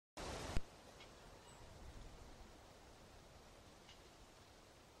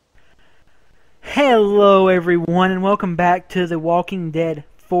Hello everyone and welcome back to The Walking Dead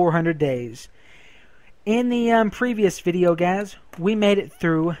 400 Days. In the previous video, guys, we made it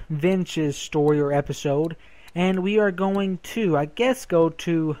through Vince's story or episode, and we are going to, I guess, go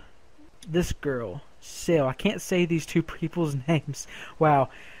to this girl, Shel. I can't say these two people's names. Wow.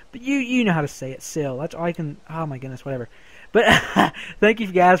 But you know how to say it, Shel. That's all I can, oh my goodness, whatever. But thank you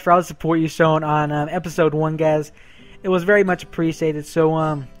guys for all the support you've shown on episode 1, guys. It was very much appreciated, so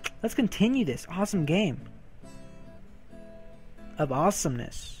let's continue this awesome game of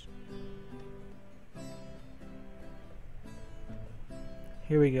awesomeness.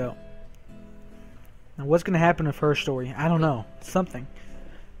 Here we go. Now what's going to happen with her story? I don't know. Something.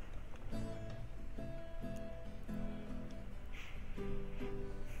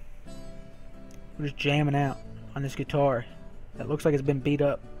 We're just jamming out on this guitar that looks like it's been beat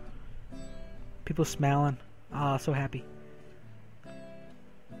up. People smiling. Ah, so happy.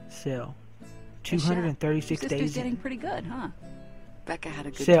 Shel. 236 days. Sister's getting pretty good, huh? Becca had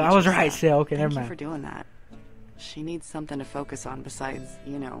a good Shel, I was teacher, right, Shel. Okay, never Thank mind. you for doing that. She needs something to focus on besides,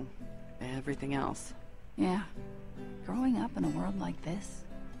 you know, everything else. Yeah. Growing up in a world like this,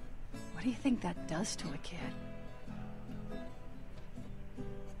 what do you think that does to a kid?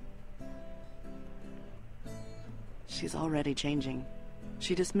 She's already changing.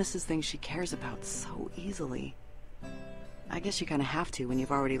 She dismisses things she cares about so easily. I guess you kind of have to when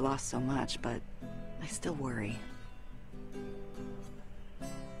you've already lost so much, but I still worry.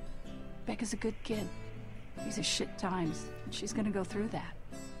 Becca's a good kid. These are shit times, and she's gonna go through that.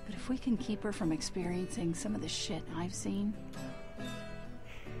 But if we can keep her from experiencing some of the shit I've seen...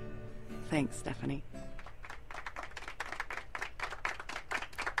 Thanks, Stephanie.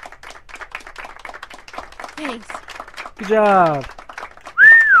 Thanks. Good job.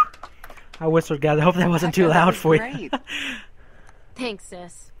 I whistled, guys. I hope that wasn't too loud for you. Thanks,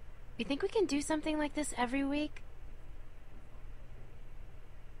 sis. You think we can do something like this every week?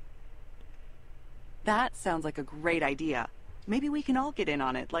 That sounds like a great idea. Maybe we can all get in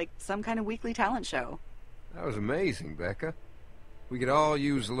on it, like some kind of weekly talent show. That was amazing, Becca. We could all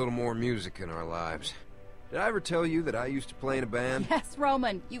use a little more music in our lives. Did I ever tell you that I used to play in a band? Yes,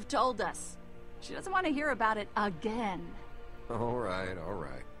 Roman, you've told us. She doesn't want to hear about it again. All right, all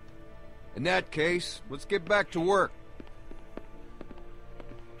right. In that case, let's get back to work.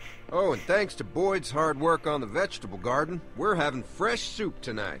 Oh, and thanks to Boyd's hard work on the vegetable garden, we're having fresh soup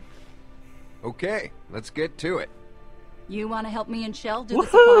tonight. Okay, let's get to it. You want to help me and Shel do the Woohoo!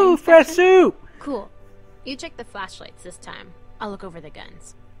 supply Fresh inspection? soup! Cool. You check the flashlights this time. I'll look over the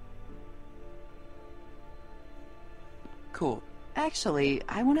guns. Cool. Actually,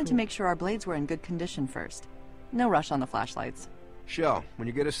 I wanted to make sure our blades were in good condition first. No rush on the flashlights. Shel, when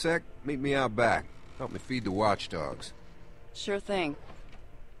you get a sec, meet me out back. Help me feed the watchdogs. Sure thing.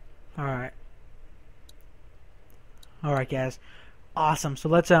 Alright. Alright, guys. Awesome. So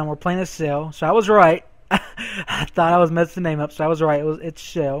let's, we're playing as Shel. So I was right. I thought I was messing the name up, so I was right. It's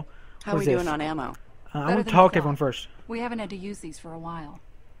Shel. How are we doing on ammo? I'm going to talk to everyone first. We haven't had to use these for a while.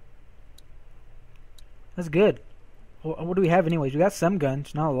 That's good. What do we have anyways? We got some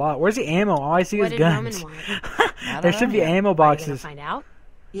guns, not a lot. Where's the ammo? All I see is guns. There should be ammo boxes. Are you gonna find out?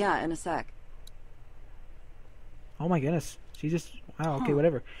 Yeah, in a sec. Oh my goodness. She just... Wow, okay,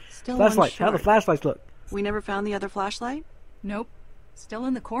 whatever. Still Flashlights. How do the flashlights look? We never found the other flashlight? Nope. Still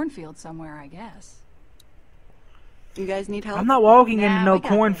in the cornfield somewhere, I guess. You guys need help? I'm not walking Nah, into no we got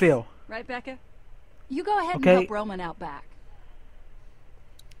cornfield. this. Right, Becca? You go ahead Okay. and help Roman out back.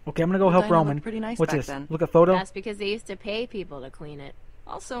 Okay, I'm going to go help Dino looked Roman. pretty nice What's back this? then. Look at photo? That's because they used to pay people to clean it.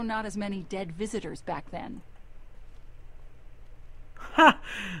 Also, not as many dead visitors back then. Ha!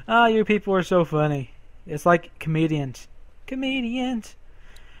 Ah, you people are so funny. It's like comedians. Comedians.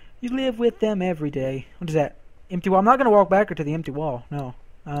 You live with them every day. What is that? Empty wall. I'm not going to walk back to the empty wall. No.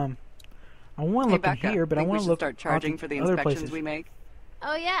 I want to look in here, but I want to look start charging for the other inspections places. we make.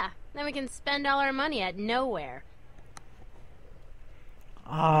 Oh yeah, then we can spend all our money at nowhere.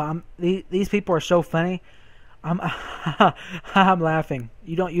 These people are so funny. I'm laughing.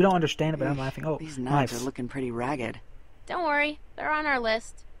 You don't understand it, but I'm laughing. Oh, These knives nice. are looking pretty ragged. Don't worry, they're on our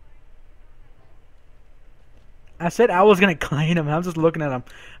list. I said I was gonna clean them. I'm just looking at them.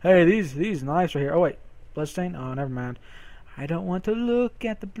 Hey, these knives right here. Oh wait, bloodstain. Oh, never mind. I don't want to look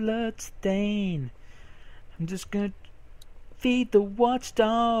at the bloodstain. I'm just gonna feed the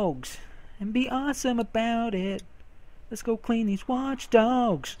watchdogs and be awesome about it. Let's go clean these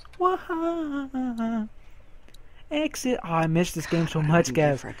watchdogs. Wah! Exit. Oh, I missed this game so What much, would I do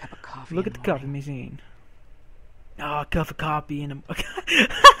guys. for a cup of coffee Look in at the morning? coffee machine. Oh, a cup of coffee in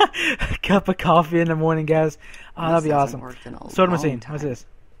the cup of coffee in the morning, guys. Oh, that'd be This hasn't awesome. worked in a Soda long machine. time. What's this?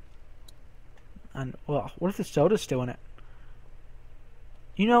 And, well, what if the soda's still in it?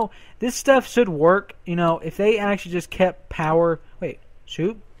 You know, this stuff should work, you know, if they actually just kept power... Wait,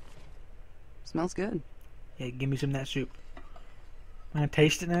 soup? Smells good. Yeah, give me some of that soup. I'm going to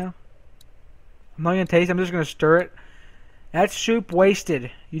taste it now. I'm not going to taste it, I'm just going to stir it. That's soup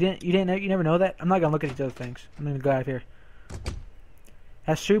wasted. You never know that? I'm not going to look at these other things. I'm going to go out of here.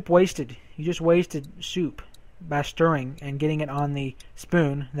 That's soup wasted. You just wasted soup by stirring and getting it on the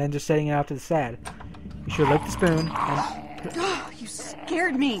spoon, and then just setting it off to the side. You should lick the spoon and... You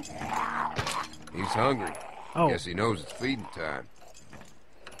scared me. He's hungry. Oh. Guess he knows it's feeding time.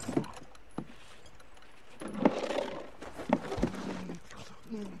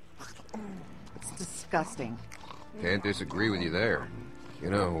 It's disgusting. Can't disagree with you there. You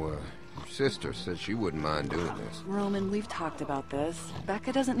know, your sister said she wouldn't mind doing this. Roman, we've talked about this.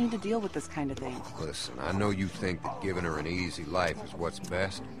 Becca doesn't need to deal with this kind of thing. Listen, I know you think that giving her an easy life is what's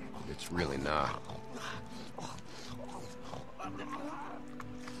best, but it's really not.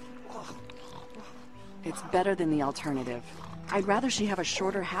 It's better than the alternative. I'd rather she have a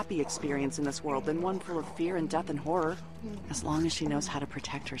shorter, happy experience in this world than one full of fear and death and horror. As long as she knows how to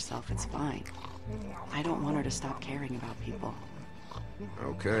protect herself, it's fine. I don't want her to stop caring about people.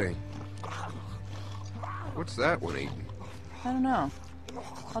 Okay. What's that one eating? I don't know.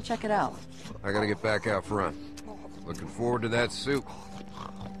 I'll check it out. I gotta get back out front. Looking forward to that soup.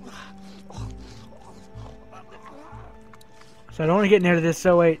 So I don't want to get near to this,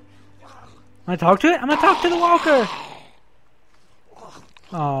 so wait. I'm going to talk to it? I'm going to talk to the walker!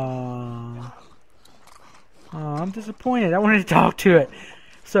 Aww. Aww, I'm disappointed. I wanted to talk to it.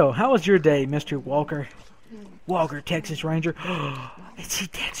 So, how was your day, Mr. Walker? Walker, Texas Ranger. Is he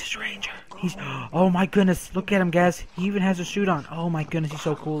Texas Ranger? He's... Oh my goodness, look at him, guys. He even has a suit on. Oh my goodness, he's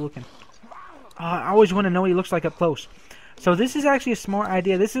so cool looking. I always want to know what he looks like up close. So this is actually a smart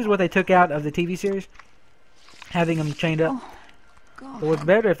idea. This is what they took out of the TV series. Having him chained up. God. But what's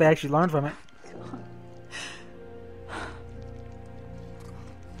better if they actually learned from it.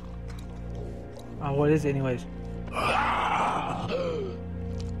 Oh, what is it anyways?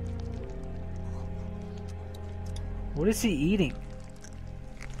 What is he eating?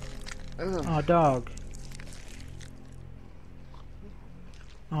 Ugh. Oh, dog.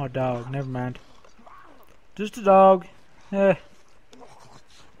 Oh, dog. Never mind. Just a dog. I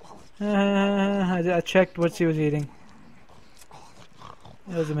checked what she was eating.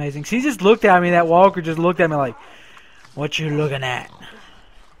 It was amazing. She just looked at me. That walker just looked at me like, "What you looking at?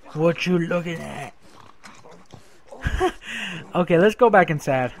 What you looking at?" Okay, let's go back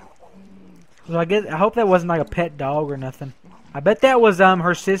inside. So I hope that wasn't like a pet dog or nothing. I bet that was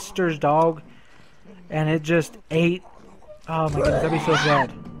her sister's dog, and it just ate. Oh my goodness, that'd be so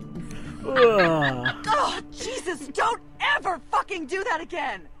sad. Ugh. Oh, Jesus, don't ever fucking do that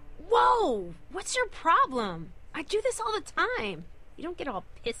again! Whoa! What's your problem? I do this all the time. You don't get all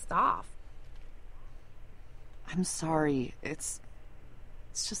pissed off. I'm sorry. It's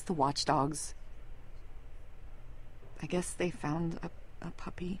just the watchdogs. I guess they found a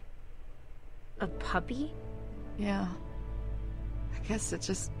puppy. A puppy? Yeah. I guess it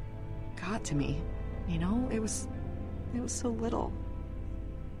just got to me. You know, it was so little.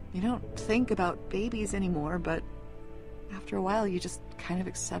 You don't think about babies anymore, but after a while you just kind of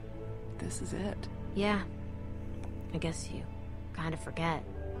accept this is it. Yeah. I guess you kind of forget.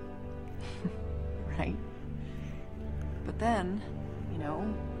 Right. But then, you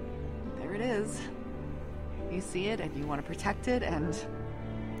know, there it is. You see it and you want to protect it and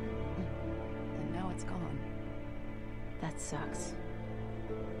now it's gone. That sucks.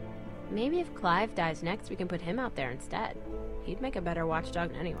 Maybe if Clive dies next, we can put him out there instead. He'd make a better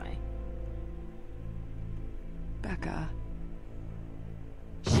watchdog anyway. Becca.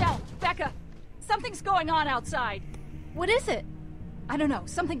 Shel, Becca, something's going on outside. What is it? I don't know,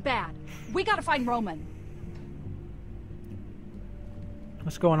 something bad. We gotta find Roman.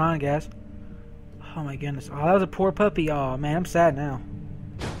 What's going on, guys? Oh my goodness. Oh, that was a poor puppy. Oh man, I'm sad now.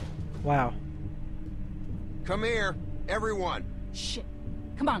 Wow. Come here, everyone. Shit.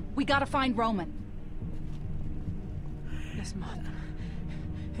 Come on, we gotta find Roman. Yes, Mom.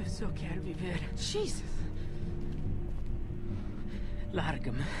 It's okay, I'll be there. Jesus.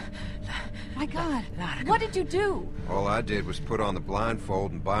 Largum. My God. Largum. What did you do? All I did was put on the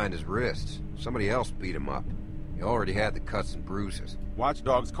blindfold and bind his wrists. Somebody else beat him up. He already had the cuts and bruises.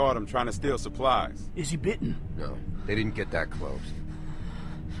 Watchdogs caught him trying to steal supplies. Is he bitten? No, they didn't get that close.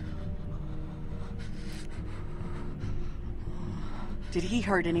 Did he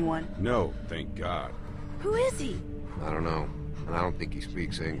hurt anyone? No, thank God. Who is he? I don't know, and I don't think he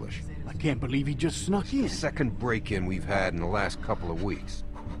speaks English. I can't believe he just snuck in. Second break-in we've had in the last couple of weeks.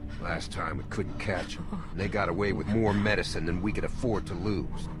 Last time we couldn't catch them, and they got away with more medicine than we could afford to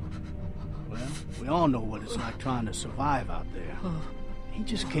lose. Well, we all know what it's like trying to survive out there. He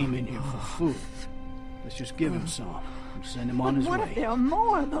just came in here for food. Let's just give him some and send him on his way. What if there are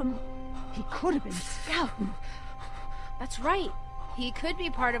more of them? He could have been scouting. That's right. He could be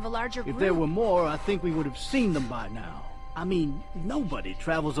part of a larger group. If there were more, I think we would have seen them by now. I mean, nobody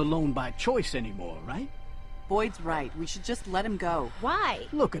travels alone by choice anymore, right? Boyd's right. We should just let him go. Why?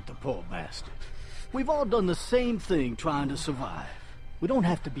 Look at the poor bastard. We've all done the same thing trying to survive. We don't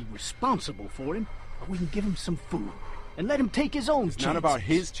have to be responsible for him, but we can give him some food and let him take his own chances. It's not about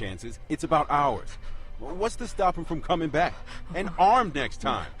his chances, it's about ours. What's to stop him from coming back? And armed next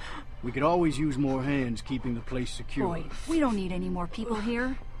time. We could always use more hands keeping the place secure. Boyd, we don't need any more people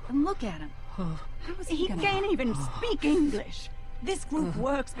here. And look at him. How is he gonna... can't even speak English. This group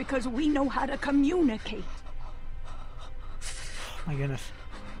works because we know how to communicate. My goodness.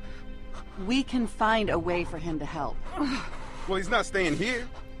 We can find a way for him to help. Well, he's not staying here.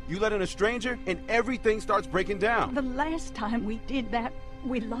 You let in a stranger, and everything starts breaking down. The last time we did that,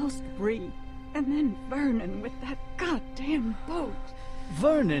 we lost Bree. And then Vernon with that goddamn boat.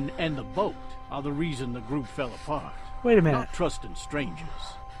 Vernon and the boat are the reason the group fell apart. Wait a minute. Not trusting strangers.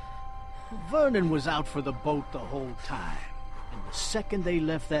 Vernon was out for the boat the whole time. And the second they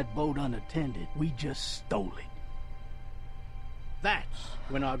left that boat unattended, we just stole it. That's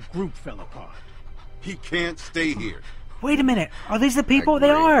when our group fell apart. He can't stay here. Wait a minute. Are these the people? I They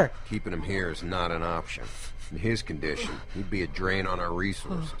agree. are. Keeping him here is not an option. In his condition, he'd be a drain on our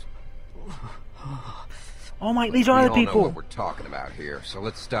resources. Oh my, these are the We all know people. what we're talking about here, so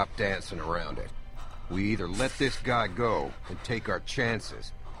let's stop dancing around it. We either let this guy go and take our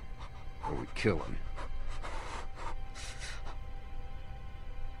chances, or we kill him.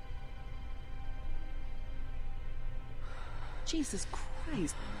 Jesus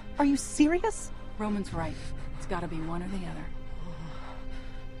Christ. Are you serious? Roman's right. It's gotta be one or the other.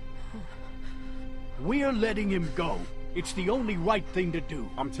 We're letting him go. It's the only right thing to do.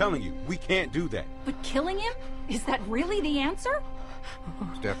 I'm telling you, we can't do that. But killing him? Is that really the answer?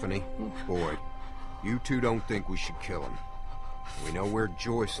 Stephanie, Boyd, you two don't think we should kill him. We know where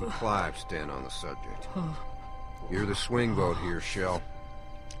Joyce and Clive stand on the subject. You're the swing vote here, Shel.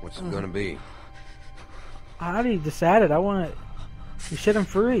 What's it gonna be? I already decided. I want to set him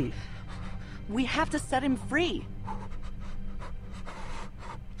free. We have to set him free.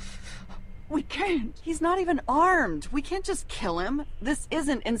 We can't. He's not even armed. We can't just kill him. This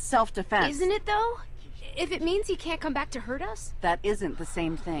isn't in self-defense. Isn't it, though? If it means he can't come back to hurt us? That isn't the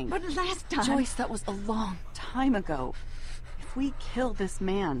same thing. But last time... Joyce, that was a long time ago. If we kill this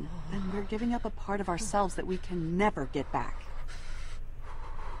man, then we're giving up a part of ourselves that we can never get back.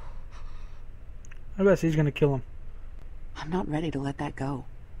 I bet he's gonna kill him. I'm not ready to let that go.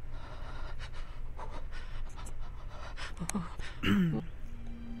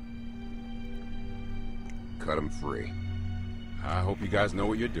 Cut him free. I hope you guys know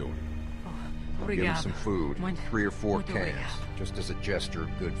what you're doing. Give him some food, 3 or 4 Muito cans, obrigado. just as a gesture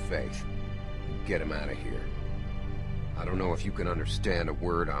of good faith. Get him out of here. I don't know if you can understand a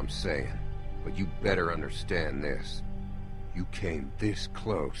word I'm saying, but you better understand this. You came this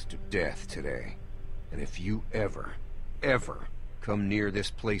close to death today. And if you ever come near this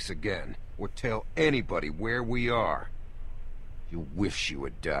place again, or tell anybody where we are, you'll wish you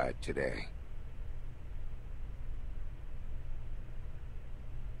had died today.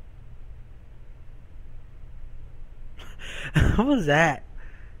 What was that?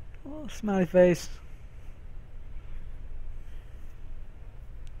 Oh, smiley face.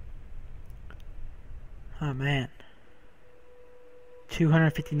 Oh man.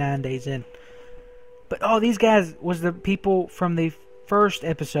 259 days in. But oh, these guys was the people from the first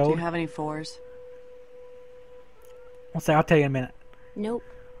episode. Do you have any 4s? I'll tell you in a minute. Nope.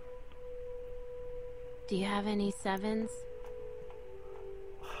 Do you have any 7s?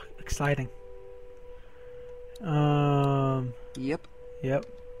 Exciting. Yep. Yep.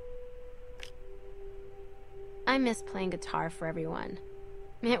 I miss playing guitar for everyone.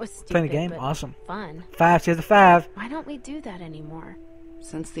 It was stupid, Playing the game, but awesome. fun. 5, here's the 5. Why don't we do that anymore?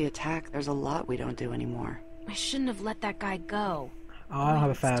 Since the attack, there's a lot we don't do anymore. I shouldn't have let that guy go. Oh, I don't have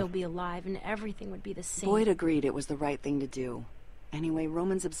a We'd 5. still be alive, and everything would be the same. Boyd agreed it was the right thing to do. Anyway,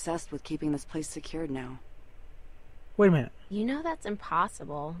 Roman's obsessed with keeping this place secured now. Wait a minute. You know that's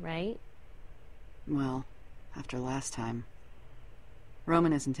impossible, right? Well, after last time,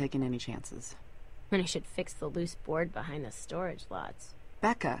 Roman isn't taking any chances. When I should fix the loose board behind the storage lots.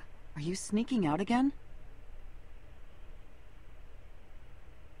 Becca, are you sneaking out again?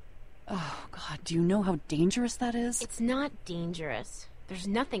 Oh, God, do you know how dangerous that is? It's not dangerous. There's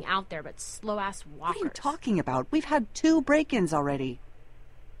nothing out there but slow-ass walkers. What are you talking about? We've had 2 break-ins already.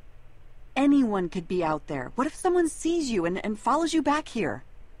 Anyone could be out there. What if someone sees you and follows you back here?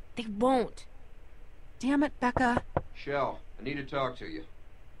 They won't. Damn it, Becca. Shel, I need to talk to you.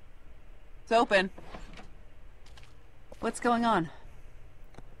 It's open. What's going on?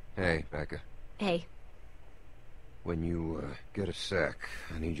 Hey, Becca. Hey. When you get a sec,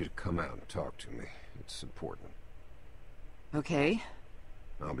 I need you to come out and talk to me. It's important. Okay.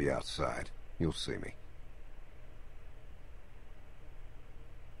 I'll be outside. You'll see me.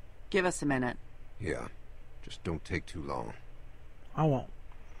 Give us a minute. Yeah. Just don't take too long. I won't.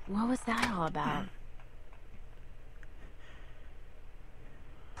 What was that all about?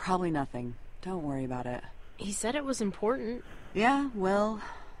 Probably nothing. Don't worry about it. He said it was important. Yeah, well,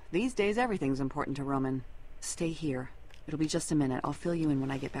 these days everything's important to Roman. Stay here. It'll be just a minute. I'll fill you in when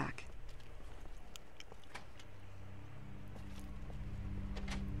I get back.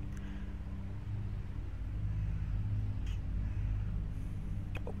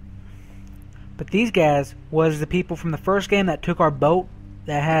 But these guys was the people from the first game that took our boat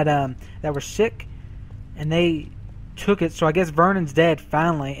that had that were sick, and they took it. So I guess Vernon's dead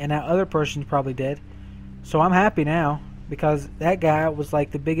finally, and that other person's probably dead. So I'm happy now because that guy was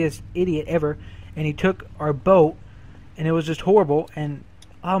like the biggest idiot ever, and he took our boat, and it was just horrible. And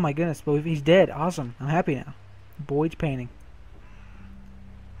oh my goodness, but he's dead. Awesome. I'm happy now. Boyd's painting.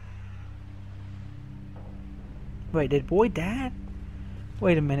 Wait, did Boyd die?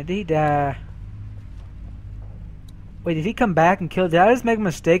 Wait a minute, did he die? Wait, did he come back and kill? Did I just make a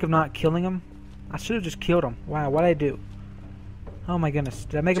mistake of not killing him? I should have just killed him. Wow, what did I do? Oh my goodness,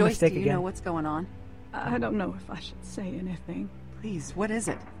 did I make a mistake do you again? know what's going on? I don't know if I should say anything. Please, what is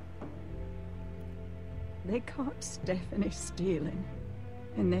it? They caught Stephanie stealing,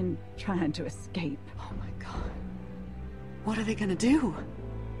 and then trying to escape. Oh my god. What are they gonna do?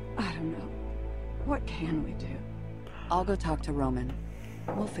 I don't know. What can we do? I'll go talk to Roman.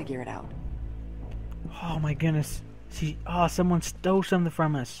 We'll figure it out. Oh my goodness. Someone stole something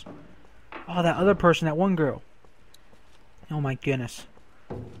from us. Oh, that other person, that one girl. Oh my goodness.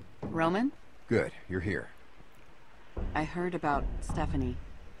 Roman? Good, you're here. I heard about Stephanie.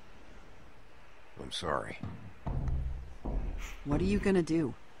 I'm sorry. What are you gonna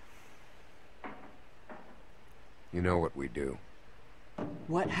do? You know what we do.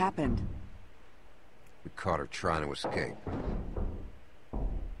 What happened? We caught her trying to escape.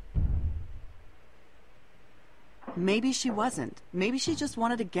 Maybe she wasn't. Maybe she just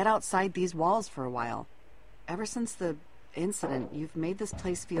wanted to get outside these walls for a while. Ever since the incident, you've made this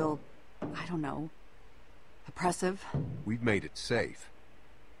place feel, I don't know, oppressive. We've made it safe.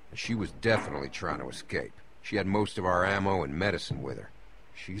 And she was definitely trying to escape. She had most of our ammo and medicine with her.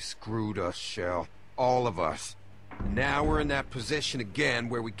 She screwed us, Shel. All of us. And now we're in that position again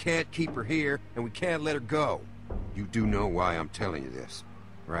where we can't keep her here and we can't let her go. You do know why I'm telling you this,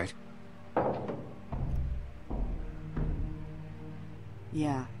 right?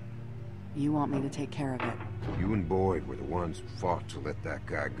 Yeah. You want me to take care of it. You and Boyd were the ones who fought to let that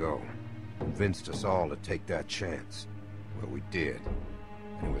guy go. Convinced us all to take that chance. Well, we did.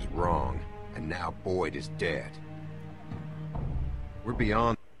 And it was wrong. And now Boyd is dead. We're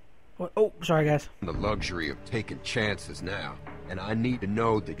beyond Oh, sorry guys. the luxury of taking chances now. And I need to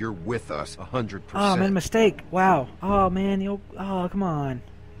know that you're with us 100%. Oh, I made a mistake. Wow. Oh man, oh come on.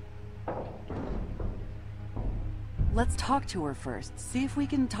 Let's talk to her first. See if we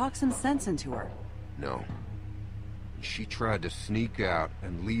can talk some sense into her. No. She tried to sneak out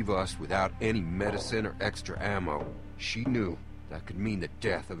and leave us without any medicine or extra ammo. She knew that could mean the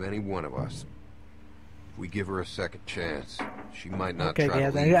death of any one of us. If we give her a second chance, she might not Okay, try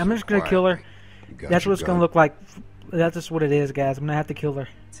guys. to leave I'm so just gonna kill her. quietly. You got That's your what it's gonna gun? look like. That's just what it is, guys. I'm gonna have to kill her.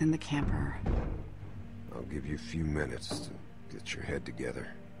 It's in the camper. I'll give you a few minutes to get your head together.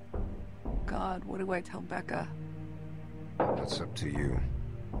 God, what do I tell Becca? That's up to you.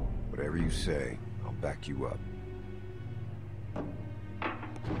 Whatever you say, I'll back you up.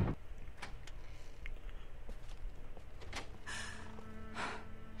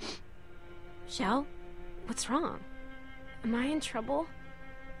 Shel? What's wrong? Am I in trouble?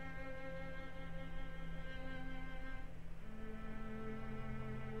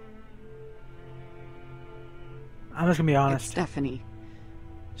 I'm just gonna be It's honest. Stephanie.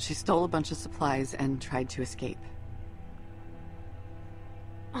 She stole a bunch of supplies and tried to escape.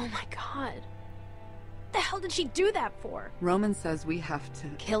 Oh my god. The hell did she do that for? Roman says we have to...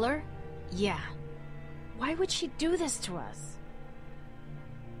 Kill her? Yeah. Why would she do this to us?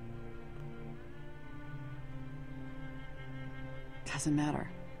 Doesn't matter.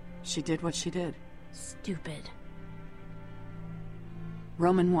 She did what she did. Stupid.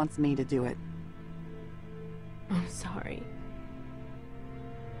 Roman wants me to do it. I'm sorry.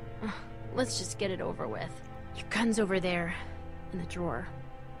 Let's just get it over with. Your gun's over there, in the drawer.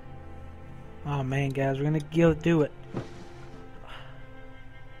 Oh man, guys, we're gonna do it.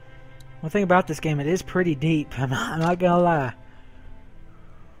 One thing about this game, it is pretty deep. I'm not gonna lie.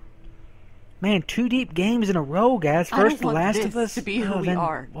 Man, 2 deep games in a row, guys. First, The Last of Us, to be who we then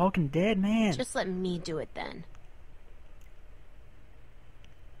are. Walking Dead, man. Just let me do it then.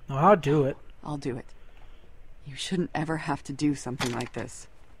 No, I'll do it. I'll do it. You shouldn't ever have to do something like this.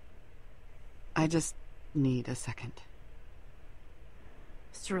 I just need a second.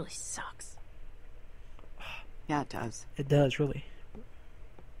 This really sucks. Yeah, it does. It does, really.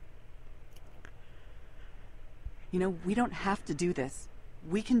 You know, we don't have to do this.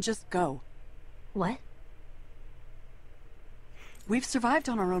 We can just go. What? We've survived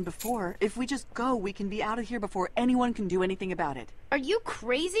on our own before. If we just go, we can be out of here before anyone can do anything about it. Are you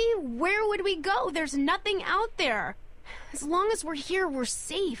crazy? Where would we go? There's nothing out there. As long as we're here, we're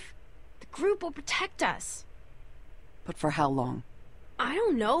safe. The group will protect us. But for how long? I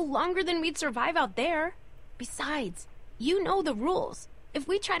don't know. Longer than we'd survive out there. Besides, you know the rules. If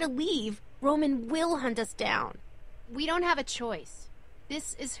we try to leave, Roman will hunt us down. We don't have a choice.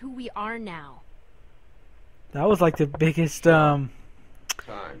 This is who we are now. That was like the biggest, or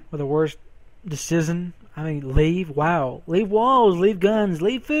the worst decision. I mean, leave. Wow. Leave walls, leave guns,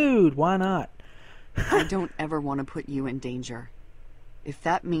 leave food. Why not? I don't ever want to put you in danger. If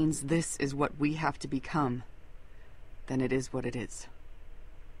that means this is what we have to become, then it is what it is.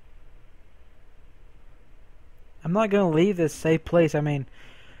 I'm not going to leave this safe place. I mean,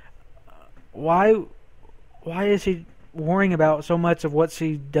 why is she worrying about so much of what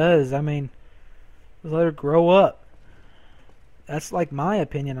she does? I mean, let her grow up. That's like my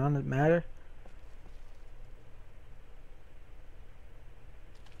opinion on the matter.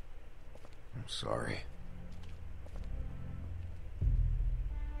 I'm sorry.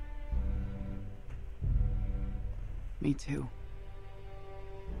 Me too.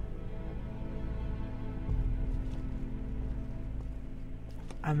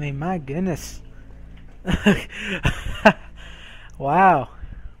 I mean, my goodness. Wow.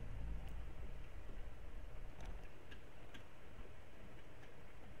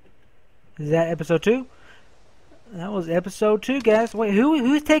 Is that episode 2? That was episode 2, guys. Wait,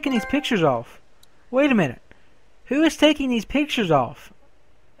 who's taking these pictures off? Wait a minute. Who is taking these pictures off?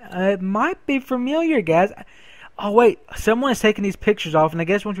 It might be familiar, guys. Oh, wait. Someone is taking these pictures off, and I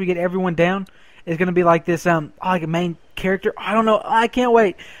guess once we get everyone down, it's going to be like this, like a main character. I don't know. I can't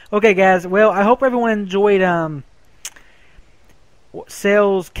wait. Okay, guys. Well, I hope everyone enjoyed,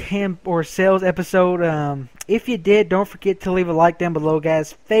 Sales episode. If you did, don't forget to leave a like down below,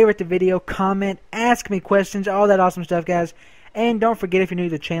 guys. Favorite the video, comment, ask me questions, all that awesome stuff, guys. And don't forget, if you're new to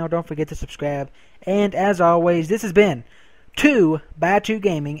the channel, don't forget to subscribe. And as always, this has been 2x2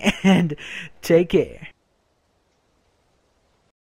 Gaming, and take care.